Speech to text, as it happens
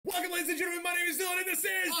ladies and gentlemen, my name is Dylan and this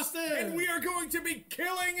is Austin! And we are going to be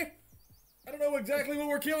killing... I don't know exactly what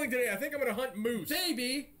we're killing today. I think I'm gonna hunt moose.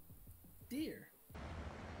 Baby deer.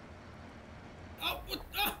 Oh, what?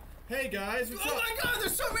 Ah! Hey guys, what's Oh up? my god,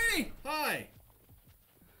 there's so many! Hi.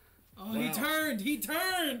 Oh, Wow. he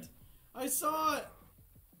turned! I saw it!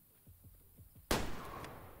 I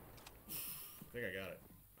think I got it.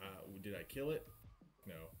 Did I kill it?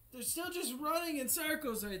 No. They're still just running in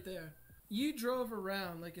circles right there. You drove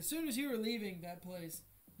around, like as soon as you were leaving that place,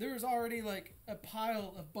 there was already like a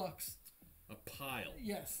pile of bucks. A pile.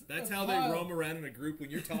 Yes. That's a how pile. they roam around in a group. When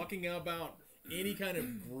you're talking about any kind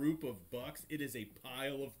of group of bucks, it is a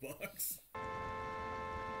pile of bucks.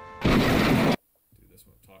 Dude, that's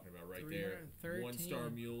what I'm talking about right there. 1-star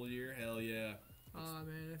mule deer, hell yeah. Aw,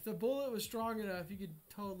 man, if the bullet was strong enough, you could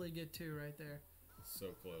totally get two right there. So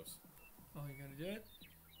close. Oh, you gonna do it?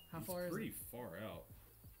 How He's far is pretty it? far out.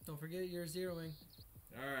 Don't forget you're zeroing.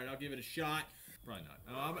 Alright, I'll give it a shot. Probably not.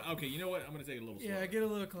 Okay, you know what? I'm gonna take it a little slower. Yeah, get a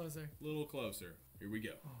little closer. A little closer. Here we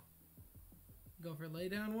go. Go for lay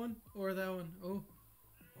down one or that one. Oh.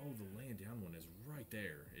 Oh, the laying down one is right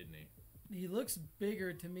there, isn't he? He looks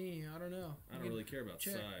bigger to me. I don't know. I don't really care about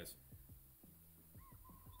check. size.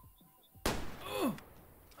 Oh!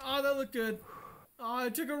 Oh, that looked good. Oh, I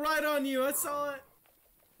took a right on you. I saw it.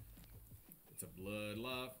 It's a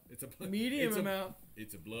bloodlust. It's a Medium amount.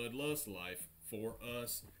 It's a bloodlust life for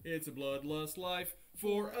us. It's a bloodlust life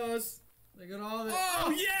for us. Look at all that.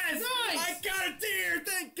 Oh, yes! Nice! I got a deer!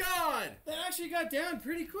 Thank God! That actually got down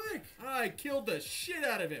pretty quick. I killed the shit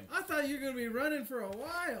out of him. I thought you were going to be running for a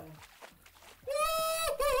while.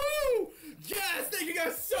 Woo-hoo-hoo! Yes! Thank you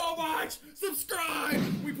guys so much! Subscribe!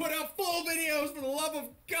 We put out full videos. For the love of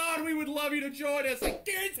God, we would love you to join us. I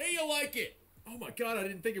guarantee you'll like it. Oh my God, I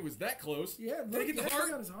didn't think it was that close. Yeah, Did I get the he heart?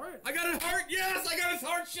 got his heart. I got his heart! Yes! I got his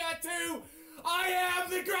heart shot too! I am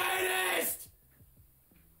the greatest!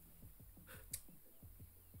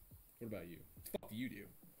 What about you? What the fuck do you do?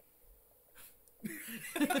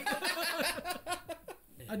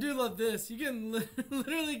 I do love this. You can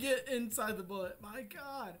literally get inside the bullet. My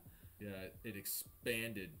God. Yeah, it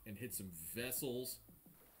expanded and hit some vessels.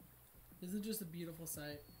 Isn't it just a beautiful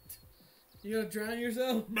sight? You gonna drown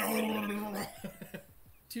yourself?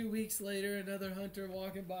 2 weeks later, another hunter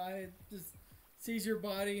walking by just sees your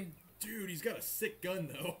body. Dude, he's got a sick gun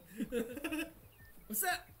though. What's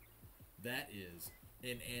that? That is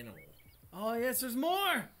an animal. Oh yes, there's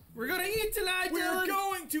more. We're gonna eat tonight, We're Dylan.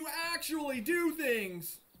 going to actually do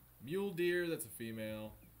things. Mule deer, that's a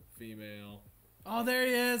female. Female. Oh, there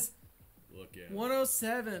he is. Look at him.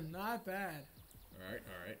 107, not bad. Alright,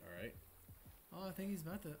 alright, alright. Oh, I think he's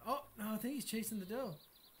about to. Oh no, I think he's chasing the doe.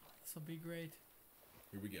 This will be great.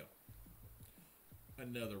 Here we go.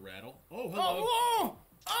 Another rattle. Oh, hello. Oh, whoa!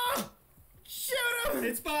 Oh! Shoot him!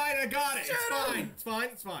 It's fine, I got it. Shoot It's him! fine. It's fine.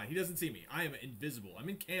 It's fine. He doesn't see me. I am invisible. I'm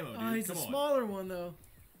in camo, dude. Oh, he's Come a on. smaller one though.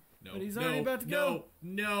 No. But he's already about to go.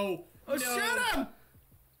 No. Oh, no. shoot him!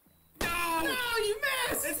 No! No, you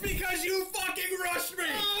missed! It's because you fucking rushed me!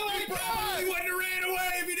 Oh my you probably wouldn't have ran away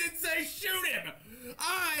if you didn't say shoot him!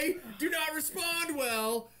 I do not respond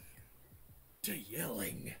well to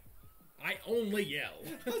yelling. I only yell.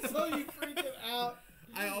 I saw you freaking out.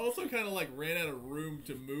 I also kind of like ran out of room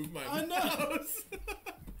to move my I know. mouse.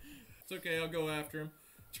 It's okay, I'll go after him.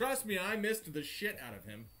 Trust me, I missed the shit out of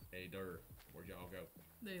him. Hey, Durr, where'd y'all go?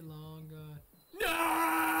 They long gone.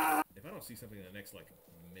 No! If I don't see something in the next like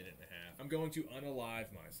minute and a half, I'm going to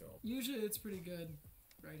unalive myself. Usually it's pretty good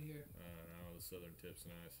right here. No, the southern tip's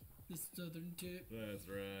nice. This southern tip. That's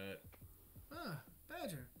right. Ah,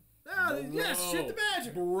 badger. Ah, yes, shoot the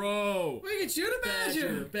badger. Bro! We can shoot a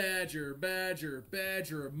badger.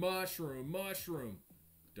 Badger, mushroom.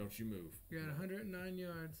 Don't you move. You're at 109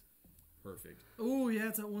 yards. Perfect. Oh, yeah,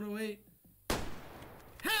 it's at 108.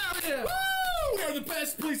 Hell yeah! Woo! We are the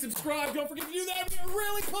best. Please subscribe. Don't forget to do that. We are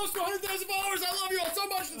really close to 100,000 followers. I love you all so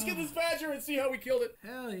much. Let's get this badger and see how we killed it.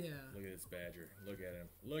 Hell yeah. Look at this badger. Look at him.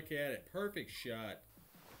 Look at it. Perfect shot.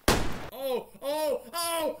 Oh,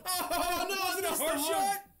 no, it wasn't a hard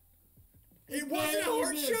shot? It wasn't a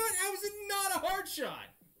hard shot? How was it not a hard shot?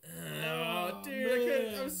 Oh,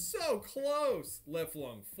 dude, I was so close. Left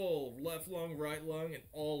lung full, left lung, right lung, and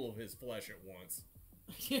all of his flesh at once.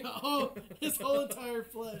 Yeah, oh, his whole entire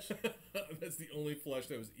flesh. That's the only flesh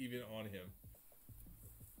that was even on him.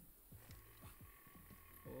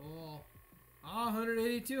 Oh. Ah,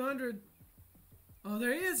 180, 200. Oh,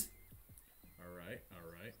 there he is. Alright.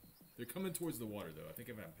 They're coming towards the water, though. I think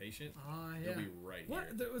if I'm patient, Ah, yeah. they'll be right What?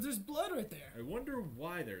 here. There's blood right there. I wonder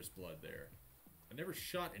why there's blood there. I never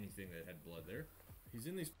shot anything that had blood there. He's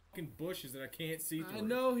in these fucking bushes that I can't see through. I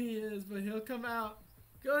know he is, but he'll come out.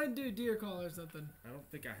 Go ahead and do a deer call or something. I don't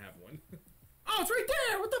think I have one. Oh, it's right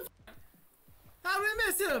there! What the f? How did I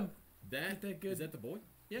miss him? That good. Is that the boy?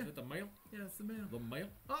 Yeah. Is that the male? Yeah, it's the male. The male?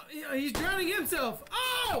 Oh, yeah, he's drowning himself.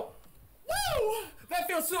 Oh! Woo! That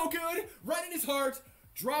feels so good! Right in his heart.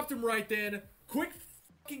 Dropped him right then. Quick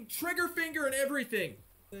fucking trigger finger and everything.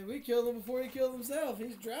 We killed him before he killed himself.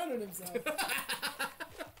 He's drowning himself.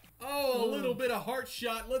 Oh, a little bit of heart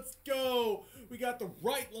shot. Let's go. We got the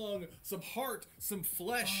right lung, some heart, some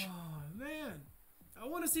flesh. Oh, man. I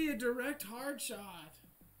want to see a direct hard shot.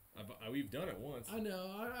 We've done it once. I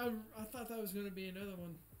know. I thought that was going to be another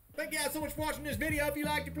one. Thank you guys so much for watching this video. If you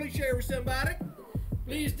liked it, please share it with somebody.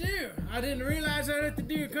 Please do. I didn't realize I'd have to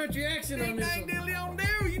do a country accent on Ding this dang one. diddly on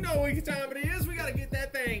do. You know what time it is. We got to get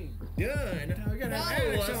that thing done. Now we got to have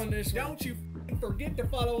Follow Alex us. on this one. Don't you forget to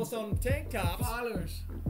follow us on Tank Tops. Followers.